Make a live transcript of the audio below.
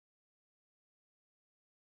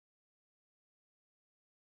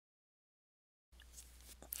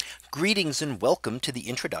Greetings and welcome to the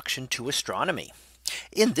introduction to astronomy.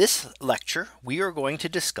 In this lecture, we are going to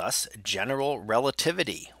discuss general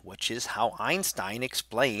relativity, which is how Einstein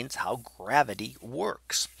explains how gravity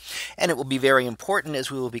works. And it will be very important as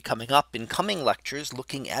we will be coming up in coming lectures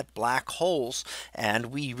looking at black holes. And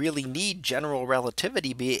we really need general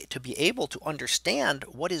relativity to be able to understand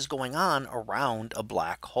what is going on around a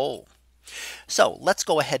black hole. So let's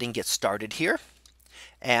go ahead and get started here.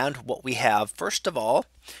 And what we have first of all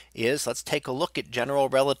is let's take a look at general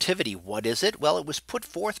relativity. What is it? Well, it was put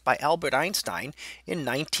forth by Albert Einstein in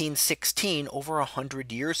 1916, over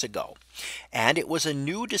 100 years ago. And it was a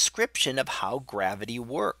new description of how gravity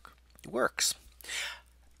works.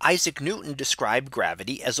 Isaac Newton described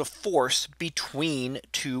gravity as a force between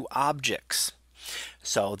two objects,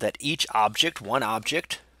 so that each object, one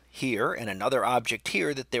object here and another object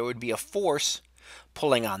here, that there would be a force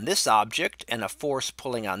pulling on this object and a force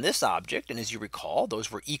pulling on this object. And as you recall, those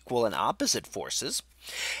were equal and opposite forces.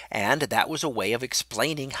 And that was a way of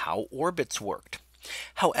explaining how orbits worked.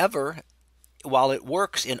 However, while it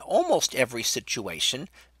works in almost every situation,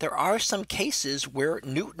 there are some cases where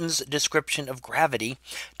Newton's description of gravity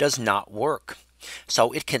does not work.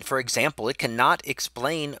 So it can, for example, it cannot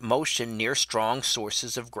explain motion near strong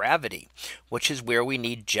sources of gravity, which is where we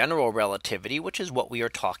need general relativity, which is what we are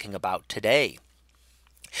talking about today.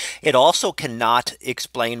 It also cannot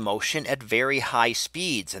explain motion at very high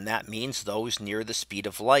speeds, and that means those near the speed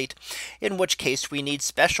of light, in which case we need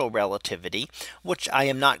special relativity, which I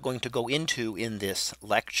am not going to go into in this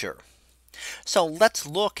lecture. So let's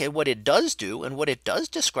look at what it does do and what it does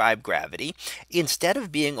describe gravity. Instead of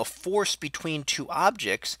being a force between two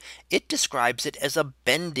objects, it describes it as a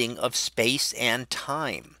bending of space and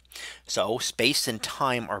time. So space and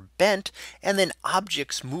time are bent, and then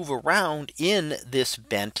objects move around in this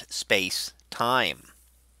bent space time.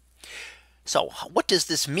 So what does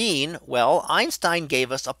this mean? Well, Einstein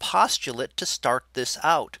gave us a postulate to start this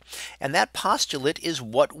out. And that postulate is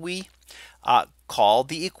what we call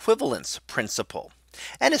the equivalence principle.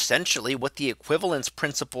 And essentially what the equivalence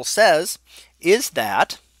principle says is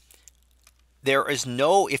that there is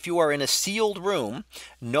if you are in a sealed room,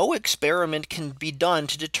 no experiment can be done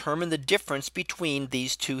to determine the difference between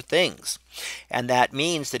these two things. And that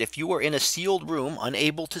means that if you are in a sealed room,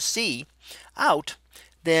 unable to see out,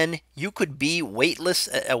 then you could be a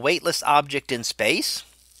weightless object in space,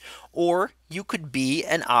 or you could be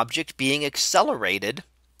an object being accelerated.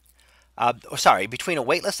 Between a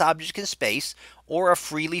weightless object in space or a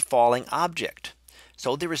freely falling object.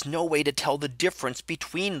 So there is no way to tell the difference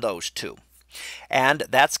between those two. And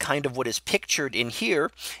that's kind of what is pictured in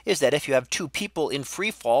here, is that if you have two people in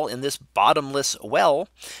free fall in this bottomless well,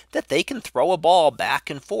 that they can throw a ball back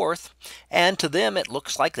and forth. And to them, it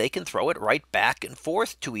looks like they can throw it right back and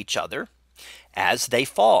forth to each other as they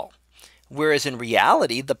fall. Whereas in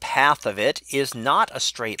reality, the path of it is not a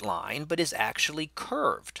straight line, but is actually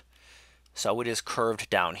curved. So it is curved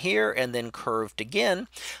down here and then curved again.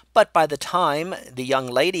 But by the time the young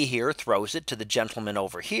lady here throws it to the gentleman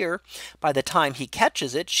over here, by the time he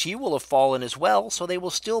catches it, she will have fallen as well. So they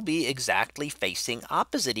will still be exactly facing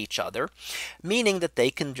opposite each other, meaning that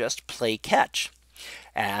they can just play catch.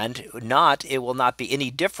 And it will not be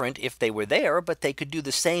any different if they were there, but they could do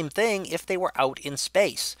the same thing if they were out in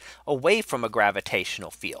space, away from a gravitational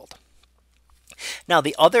field. Now,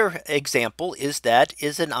 the other example is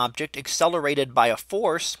an object accelerated by a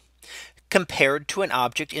force compared to an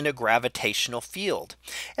object in a gravitational field.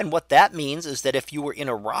 And what that means is that if you were in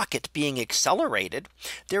a rocket being accelerated,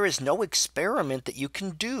 there is no experiment that you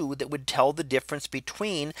can do that would tell the difference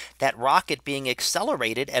between that rocket being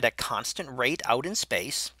accelerated at a constant rate out in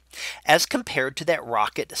space as compared to that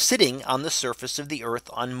rocket sitting on the surface of the Earth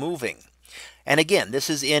unmoving. And again, this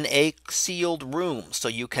is in a sealed room, so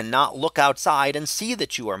you cannot look outside and see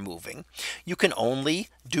that you are moving. You can only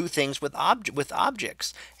do things with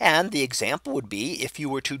objects. And the example would be if you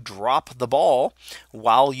were to drop the ball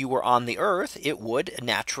while you were on the Earth, it would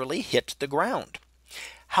naturally hit the ground.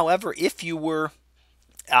 However, if you were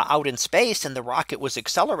out in space and the rocket was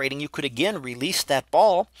accelerating, you could again release that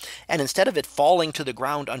ball, and instead of it falling to the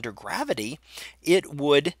ground under gravity,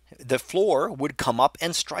 the floor would come up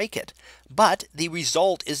and strike it. But the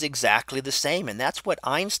result is exactly the same. And that's what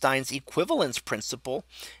Einstein's equivalence principle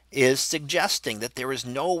is suggesting, that there is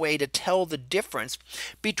no way to tell the difference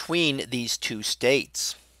between these two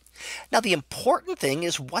states. Now, the important thing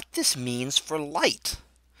is what this means for light.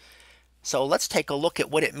 So let's take a look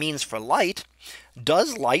at what it means for light.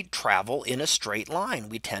 Does light travel in a straight line?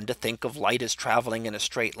 We tend to think of light as traveling in a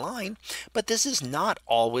straight line, but this is not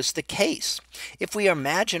always the case. If we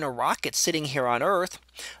imagine a rocket sitting here on Earth,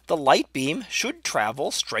 the light beam should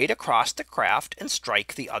travel straight across the craft and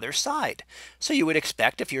strike the other side. So you would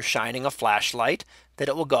expect, if you're shining a flashlight, that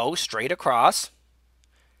it will go straight across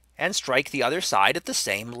and strike the other side at the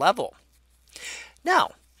same level.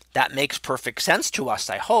 Now, that makes perfect sense to us,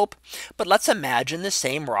 I hope. But let's imagine the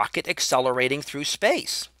same rocket accelerating through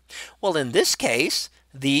space. Well, in this case,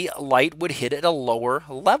 the light would hit at a lower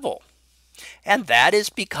level. And that is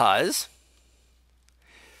because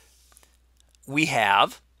we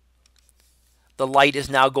have the light is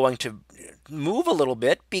now going to move a little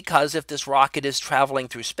bit, because if this rocket is traveling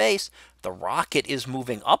through space, the rocket is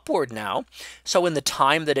moving upward now. So in the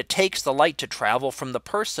time that it takes the light to travel from the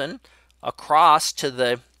person across to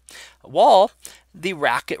the wall, the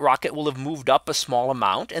rocket will have moved up a small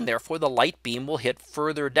amount, and therefore the light beam will hit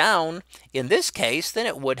further down in this case than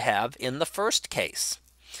it would have in the first case.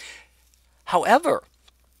 However,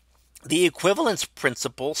 the equivalence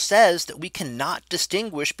principle says that we cannot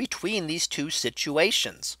distinguish between these two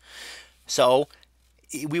situations. So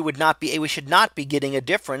we should not be getting a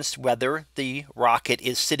difference whether the rocket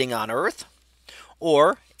is sitting on Earth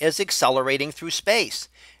or is accelerating through space.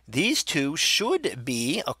 These two should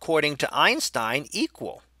be, according to Einstein,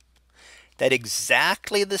 equal. That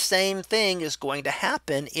exactly the same thing is going to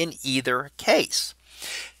happen in either case.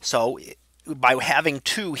 So by having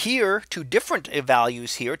two different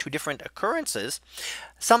values here, two different occurrences,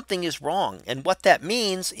 something is wrong. And what that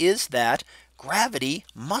means is that gravity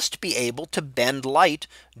must be able to bend light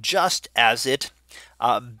just as it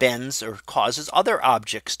bends or causes other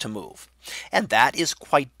objects to move. And that is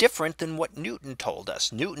quite different than what Newton told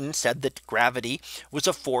us. Newton said that gravity was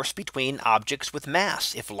a force between objects with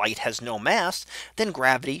mass. If light has no mass, then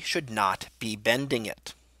gravity should not be bending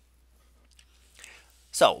it.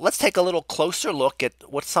 So let's take a little closer look at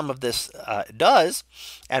what some of this does.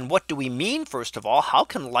 And what do we mean? First of all, how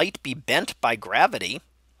can light be bent by gravity?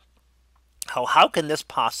 How can this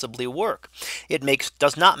possibly work? It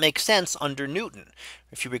does not make sense under Newton.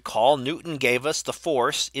 If you recall, Newton gave us the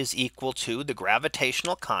force is equal to the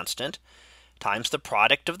gravitational constant times the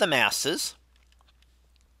product of the masses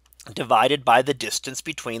divided by the distance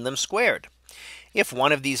between them squared. If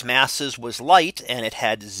one of these masses was light and it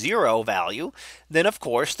had 0 value, then of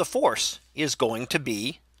course the force is going to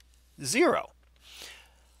be 0.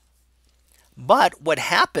 But what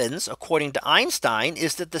happens, according to Einstein,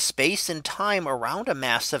 is that the space and time around a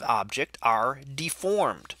massive object are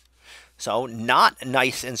deformed. So not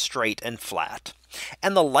nice and straight and flat.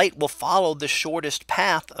 And the light will follow the shortest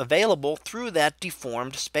path available through that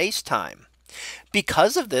deformed space-time.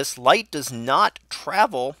 Because of this, light does not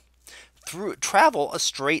travel a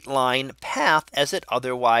straight line path as it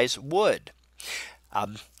otherwise would.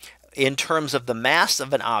 In terms of the mass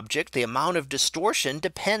of an object, the amount of distortion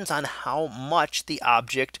depends on how much the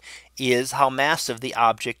object is, how massive the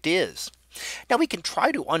object is. Now we can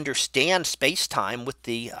try to understand space-time with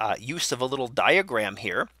the use of a little diagram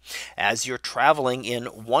here. As you're traveling in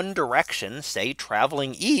one direction, say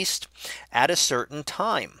traveling east at a certain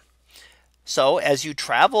time. So as you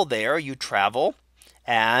travel there, you travel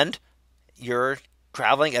and you're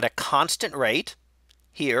traveling at a constant rate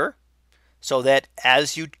here, so that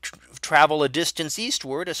as you travel a distance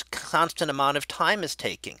eastward, a constant amount of time is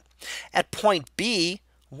taking. At point B,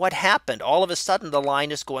 what happened? All of a sudden the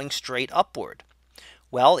line is going straight upward.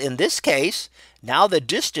 Well, in this case, now the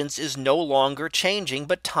distance is no longer changing,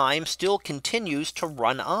 but time still continues to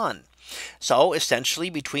run on. So essentially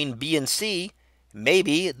between B and C,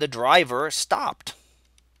 maybe the driver stopped.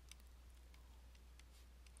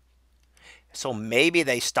 So maybe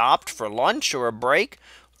they stopped for lunch or a break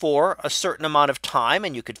for a certain amount of time,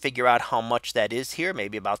 and you could figure out how much that is here,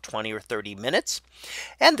 maybe about 20 or 30 minutes.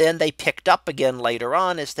 And then they picked up again later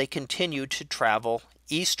on as they continued to travel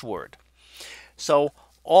eastward. So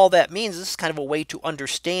all that means, this is kind of a way to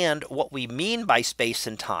understand what we mean by space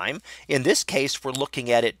and time. In this case, we're looking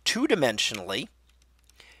at it two-dimensionally.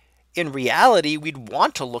 In reality, we'd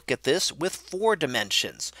want to look at this with 4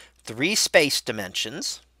 dimensions, 3 space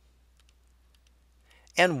dimensions,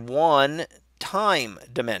 and 1 time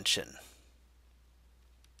dimension.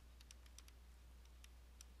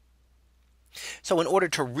 So in order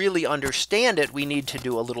to really understand it, we need to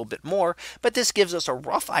do a little bit more. But this gives us a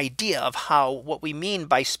rough idea of what we mean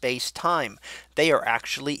by space-time. They are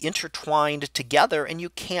actually intertwined together, and you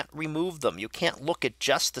can't remove them. You can't look at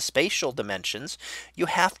just the spatial dimensions. You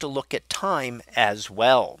have to look at time as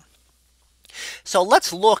well. So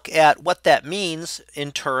let's look at what that means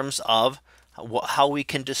in terms of how we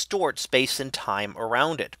can distort space and time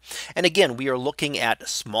around it. And again, we are looking at a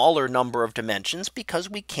smaller number of dimensions because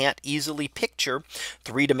we can't easily picture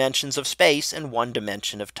 3 dimensions of space and 1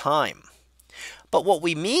 dimension of time. But what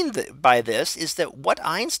we mean by this is that what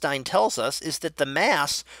Einstein tells us is that the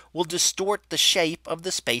mass will distort the shape of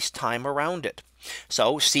the space-time around it.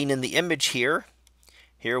 So seen in the image here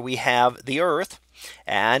we have the Earth.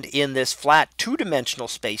 And in this flat 2-dimensional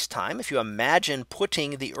space-time, if you imagine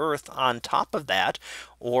putting the Earth on top of that,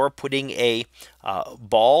 or putting a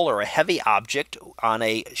ball or a heavy object on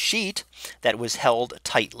a sheet that was held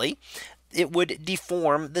tightly, it would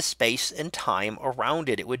deform the space and time around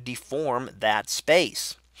it. It would deform that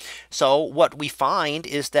space. So what we find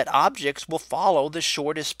is that objects will follow the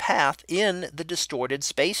shortest path in the distorted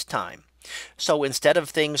space-time. So instead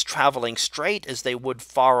of things traveling straight as they would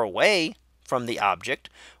far away from the object,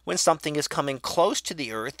 when something is coming close to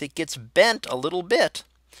the Earth, it gets bent a little bit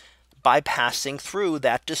by passing through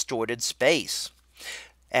that distorted space.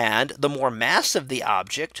 And the more massive the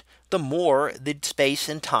object, the more the space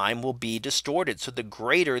and time will be distorted. So the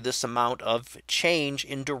greater this amount of change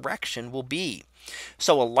in direction will be.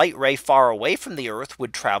 So a light ray far away from the Earth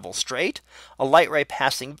would travel straight. A light ray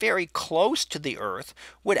passing very close to the Earth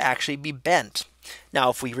would actually be bent. Now,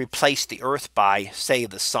 if we replace the Earth by, say,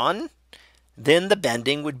 the sun, then the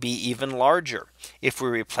bending would be even larger. If we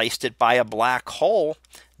replaced it by a black hole,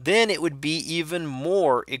 then it would be even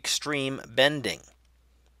more extreme bending.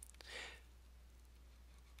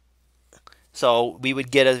 So we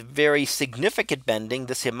would get a very significant bending.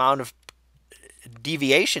 This amount of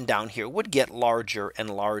deviation down here would get larger and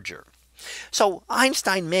larger. So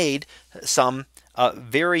Einstein made some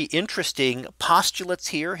very interesting postulates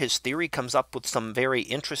here. His theory comes up with some very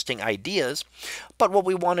interesting ideas. But what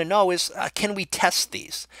we want to know is, can we test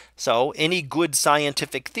these? So any good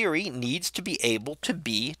scientific theory needs to be able to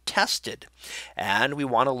be tested. And we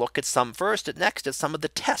want to look at next at some of the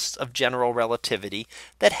tests of general relativity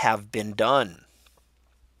that have been done.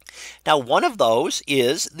 Now, one of those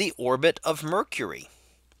is the orbit of Mercury.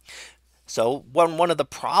 So one of the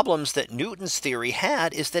problems that Newton's theory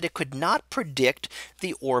had is that it could not predict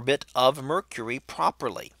the orbit of Mercury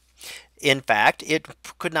properly. In fact, it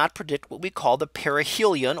could not predict what we call the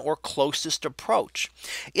perihelion, or closest approach.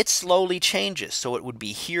 It slowly changes. So it would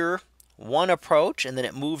be here one approach, and then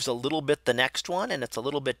it moves a little bit the next one, and it's a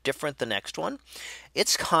little bit different the next one.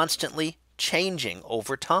 It's constantly changing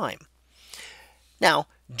over time. Now,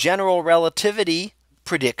 general relativity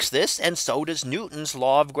predicts this, and so does Newton's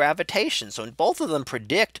law of gravitation. So both of them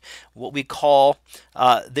predict what we call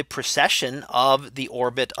the precession of the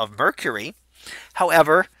orbit of Mercury.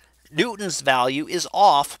 However, Newton's value is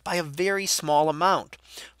off by a very small amount,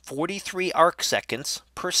 43 arc seconds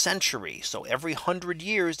per century. So every 100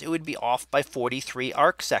 years it would be off by 43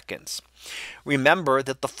 arc seconds. Remember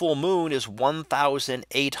that the full moon is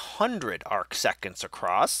 1,800 arc seconds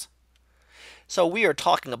across. So we are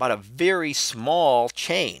talking about a very small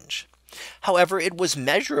change. However, it was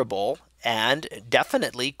measurable and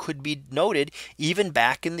definitely could be noted even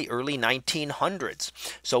back in the early 1900s.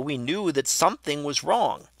 So we knew that something was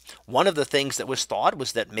wrong. One of the things that was thought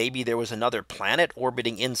was that maybe there was another planet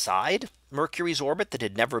orbiting inside Mercury's orbit that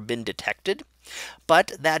had never been detected.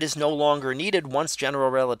 But that is no longer needed. Once general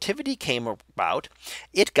relativity came about,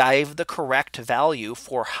 it gave the correct value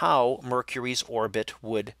for how Mercury's orbit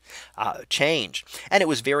would change. And it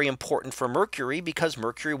was very important for Mercury because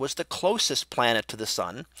Mercury was the closest planet to the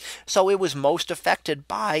sun. So it was most affected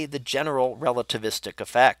by the general relativistic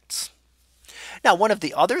effects. Now, one of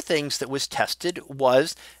the other things that was tested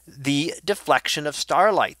was the deflection of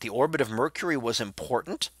starlight. The orbit of Mercury was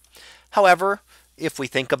important. However, if we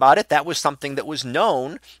think about it, that was something that was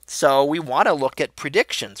known. So we want to look at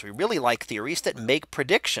predictions. We really like theories that make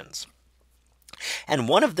predictions. And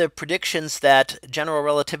one of the predictions that general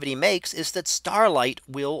relativity makes is that starlight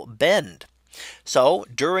will bend. So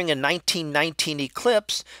during a 1919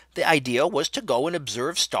 eclipse, the idea was to go and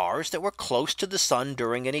observe stars that were close to the sun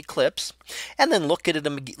during an eclipse, and then look at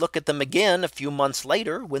them again a few months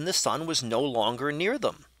later when the sun was no longer near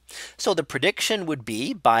them. So the prediction would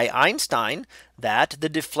be by Einstein that the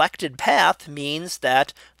deflected path means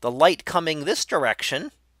that the light coming this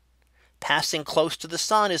direction, passing close to the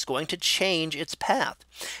sun, is going to change its path,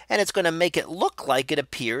 and it's going to make it look like it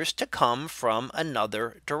appears to come from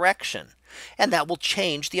another direction. And that will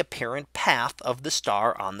change the apparent path of the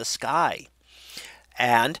star on the sky.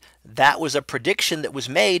 And that was a prediction that was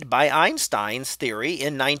made by Einstein's theory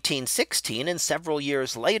in 1916. And several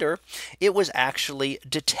years later, it was actually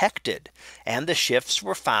detected. And the shifts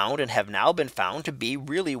were found and have now been found to be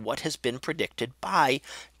really what has been predicted by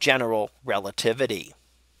general relativity.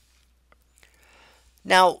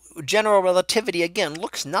 Now, general relativity again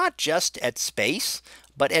looks not just at space,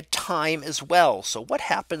 but at time as well. So what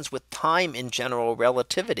happens with time in general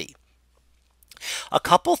relativity? A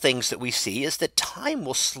couple things that we see is that time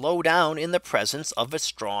will slow down in the presence of a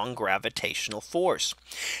strong gravitational force,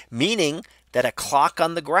 meaning that a clock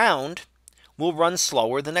on the ground will run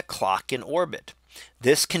slower than a clock in orbit.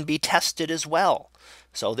 This can be tested as well.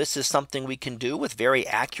 So this is something we can do with very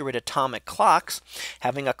accurate atomic clocks,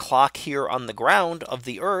 having a clock here on the ground of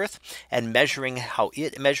the Earth and measuring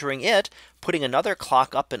it, putting another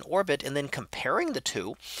clock up in orbit and then comparing the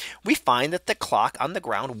two, we find that the clock on the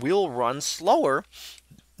ground will run slower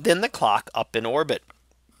than the clock up in orbit.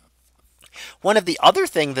 One of the other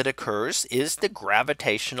thing that occurs is the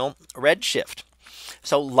gravitational redshift.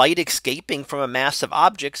 So light escaping from a mass of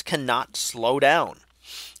objects cannot slow down.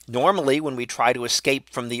 Normally, when we try to escape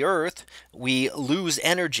from the Earth, we lose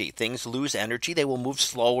energy. Things lose energy. They will move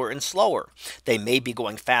slower and slower. They may be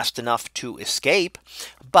going fast enough to escape,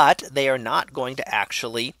 but they are not going to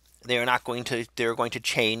actually, they're going to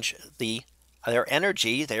change their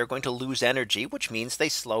energy. They are going to lose energy, which means they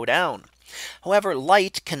slow down. However,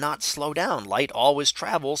 light cannot slow down. Light always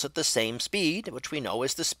travels at the same speed, which we know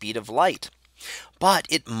is the speed of light. But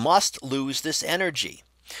it must lose this energy.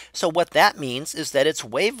 So what that means is that its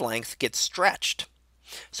wavelength gets stretched.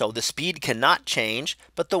 So the speed cannot change,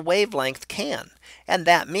 but the wavelength can. And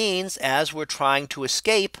that means as we're trying to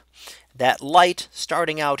escape, that light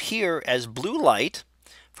starting out here as blue light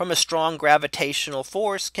from a strong gravitational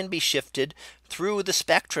force can be shifted through the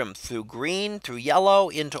spectrum, through green, through yellow,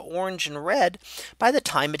 into orange and red by the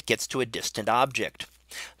time it gets to a distant object.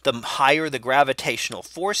 The higher the gravitational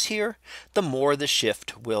force here, the more the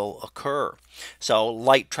shift will occur. So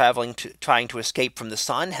light trying to escape from the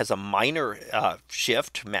sun has a minor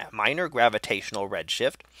minor gravitational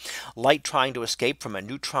redshift. Light trying to escape from a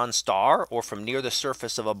neutron star or from near the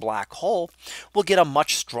surface of a black hole will get a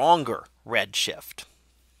much stronger redshift.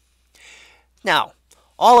 Now,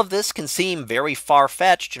 all of this can seem very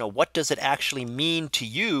far-fetched. What does it actually mean to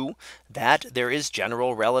you that there is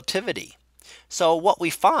general relativity? So what we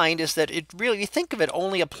find is that you think of it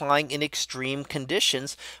only applying in extreme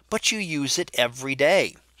conditions, but you use it every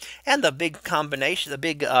day. And the big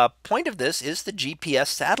point of this is the GPS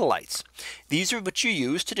satellites. These are what you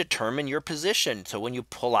use to determine your position. So when you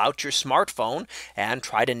pull out your smartphone and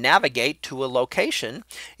try to navigate to a location,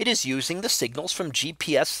 it is using the signals from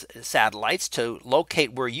GPS satellites to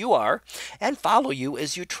locate where you are and follow you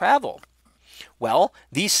as you travel. Well,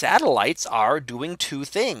 these satellites are doing two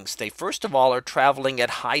things. They first of all are traveling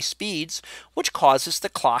at high speeds, which causes the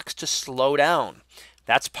clocks to slow down.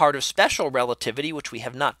 That's part of special relativity, which we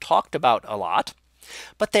have not talked about a lot.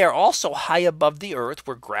 But they are also high above the Earth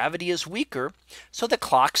where gravity is weaker, so the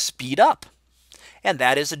clocks speed up. And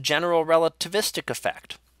that is a general relativistic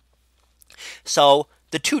effect. So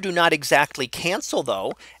the two do not exactly cancel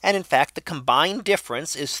though, and in fact the combined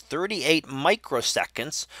difference is 38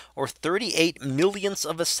 microseconds or 38 millionths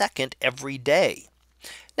of a second every day.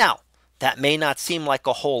 Now, that may not seem like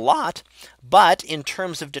a whole lot, but in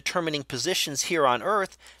terms of determining positions here on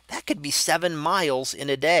Earth, that could be 7 miles in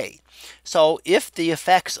a day. So if the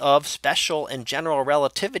effects of special and general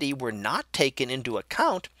relativity were not taken into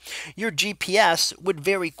account, your GPS would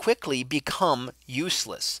very quickly become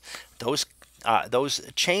useless. Those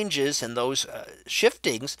changes and those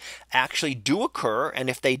shiftings actually do occur, and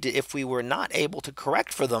if we were not able to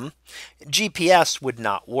correct for them, GPS would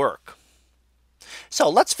not work. So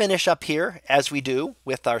let's finish up here as we do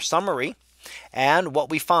with our summary. And what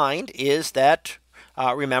we find is that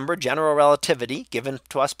remember, general relativity given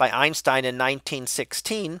to us by Einstein in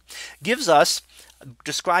 1916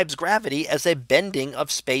 describes gravity as a bending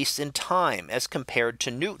of space and time as compared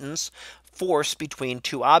to Newton's force between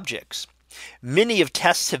two objects. Many of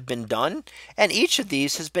tests have been done, and each of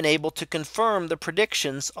these has been able to confirm the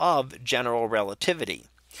predictions of general relativity.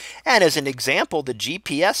 And as an example, the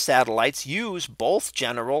GPS satellites use both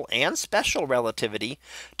general and special relativity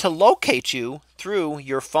to locate you through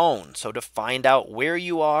your phone. So to find out where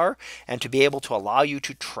you are and to be able to allow you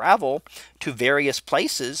to travel to various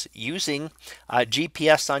places using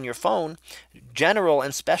GPS on your phone, general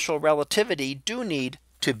and special relativity do need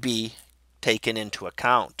to be taken into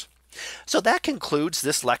account. So that concludes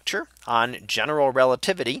this lecture on general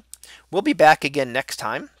relativity. We'll be back again next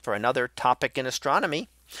time for another topic in astronomy.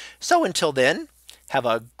 So until then, have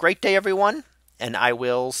a great day, everyone, and I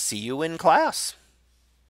will see you in class.